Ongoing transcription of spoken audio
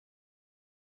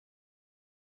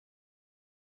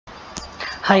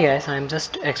Hi guys, I'm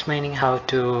just explaining how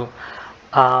to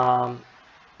um,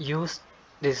 use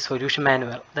this solution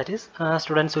manual, that is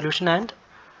student solution and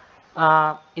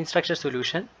instructor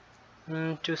solution,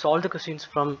 to solve the questions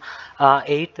from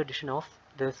 8th edition of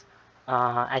this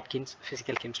Atkins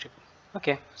physical chemistry book.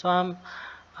 Okay, so I'm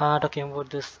talking about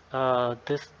this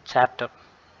chapter,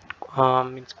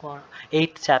 means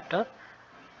 8th chapter,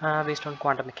 based on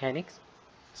quantum mechanics.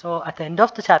 So at the end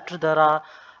of the chapter there are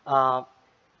uh,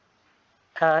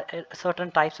 certain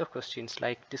types of questions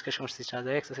like discussion questions are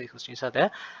there, exercise questions are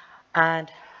there, and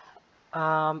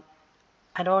um,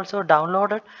 and also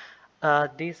downloaded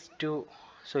these two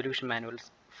solution manuals.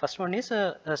 First one is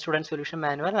a student solution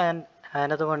manual, and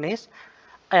another one is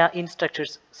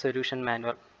instructor's solution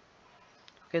manual.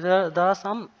 Okay, there are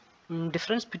some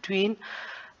difference between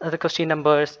the question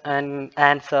numbers and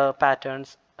answer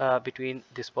patterns between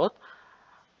these both.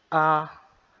 Uh,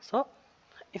 so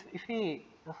if we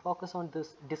focus on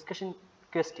this discussion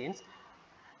questions,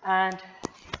 and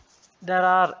there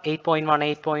are 8.1,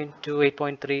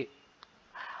 8.2,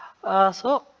 8.3.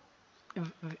 So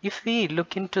if we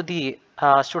look into the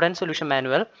student solution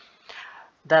manual,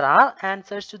 there are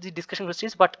answers to the discussion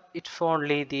questions, but it's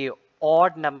only the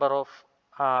odd number of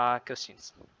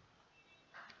questions.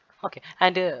 Okay,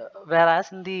 and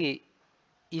whereas in the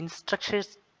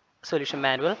instructions solution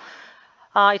manual,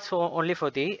 it's only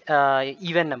for the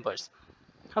even numbers.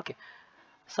 Okay,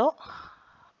 so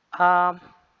um,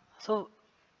 so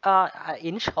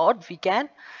in short, we can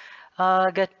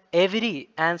get every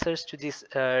answers to these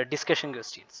discussion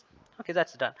questions. Okay,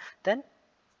 that's done. Then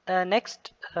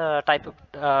next type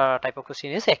of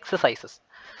question is exercises.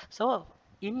 So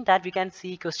in that we can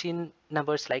see question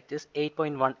numbers like this: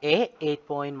 8.1a,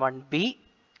 8.1b,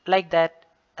 like that.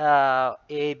 A,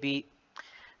 B,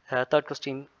 third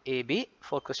question A, B,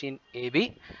 fourth question A,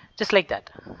 B, just like that.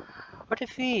 But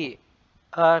if we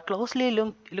closely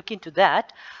look into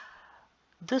that,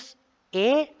 this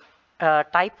A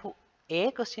type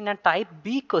A question and type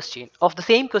B question of the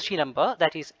same question number,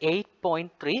 that is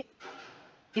 8.3,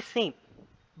 is same,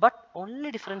 but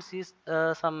only difference is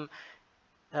some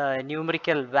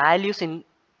numerical values in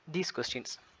these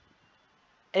questions.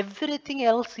 Everything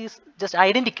else is just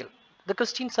identical. The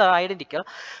questions are identical.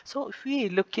 So if we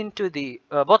look into the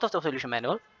both of the solution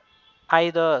manual,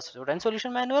 either student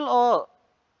solution manual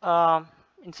or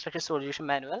instructor solution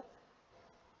manual,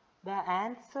 the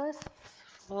answers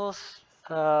for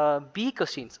B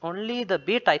questions, only the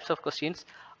B types of questions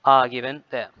are given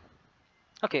there.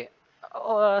 Okay,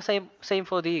 same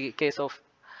for the case of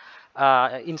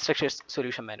instructor's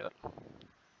solution manual.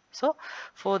 So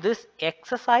for this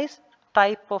exercise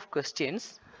type of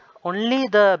questions, only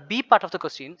the B part of the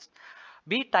questions,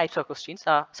 B types of questions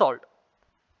are solved.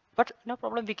 But no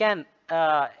problem, we can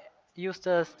use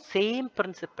the same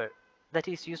principle that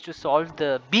is used to solve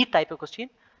the B type of question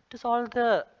to solve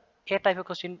the A type of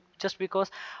question, just because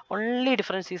only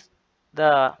difference is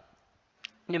the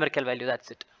numerical value, that's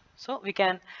it. So we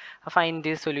can find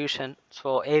the solution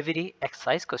for every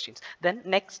exercise questions. Then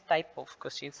next type of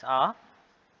questions are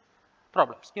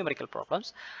problems, numerical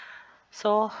problems.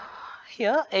 So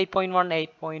here 8.1,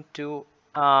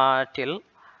 8.2 till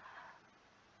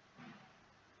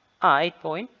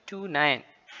 8.29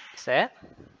 is there.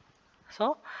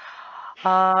 So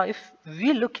if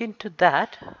we look into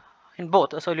that, in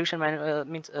both a solution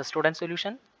means a student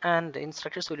solution and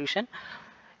instructor solution,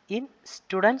 in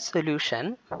student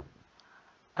solution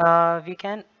we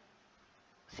can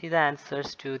see the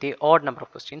answers to the odd number of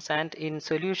questions, and in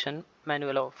solution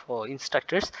manual for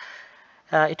instructors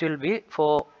it will be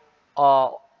for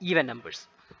even numbers.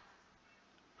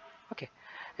 Okay,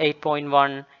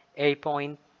 8.1,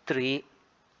 8.3.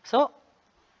 So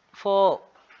for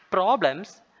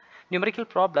problems, numerical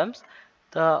problems,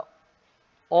 the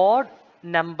odd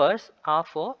numbers are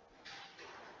for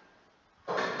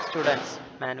students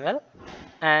manual,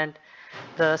 and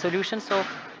the solutions of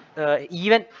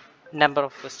even number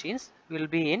of questions will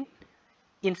be in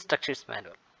instructors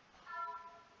manual.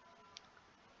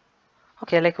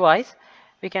 Okay, likewise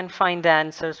we can find the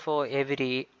answers for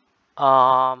every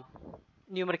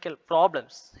numerical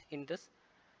problems in this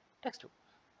textbook.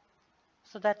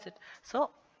 So that's it. So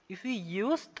if we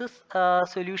use this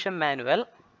solution manual,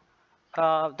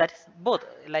 that is both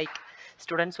like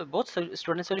student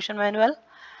solution manual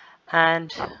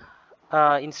and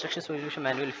instruction solution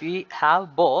manual, if we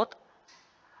have both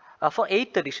for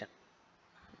 8th edition,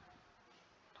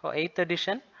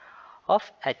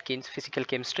 of Atkins physical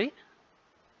chemistry,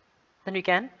 then we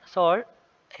can solve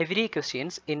every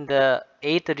questions in the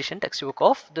 8th edition textbook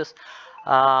of this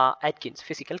Atkins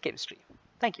physical chemistry.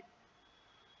 Thank you.